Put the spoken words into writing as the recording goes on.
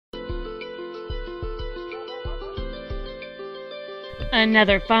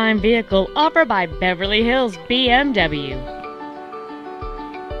Another fine vehicle offered by Beverly Hills BMW.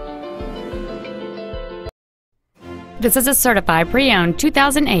 This is a certified pre-owned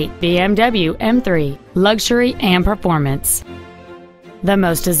 2008 BMW M3, luxury and performance. The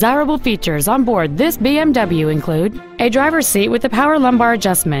most desirable features on board this BMW include a driver's seat with a power lumbar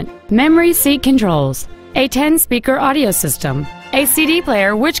adjustment, memory seat controls, a 10-speaker audio system, a CD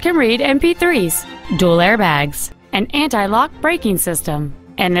player which can read MP3s, dual airbags, an anti-lock braking system,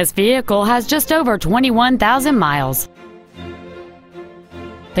 and this vehicle has just over 21,000 miles.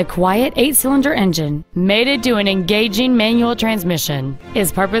 The quiet 8-cylinder engine, mated to an engaging manual transmission,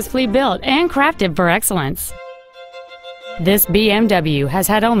 is purposefully built and crafted for excellence. This BMW has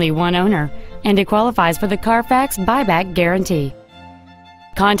had only one owner, and it qualifies for the Carfax buyback guarantee.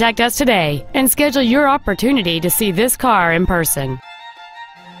 Contact us today and schedule your opportunity to see this car in person.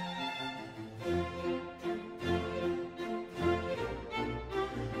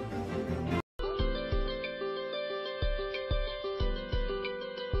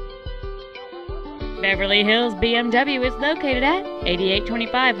 Beverly Hills BMW is located at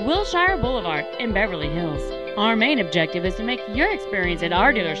 8825 Wilshire Boulevard in Beverly Hills. Our main objective is to make your experience at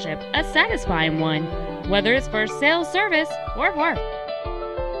our dealership a satisfying one, whether it's for sales, service, or work.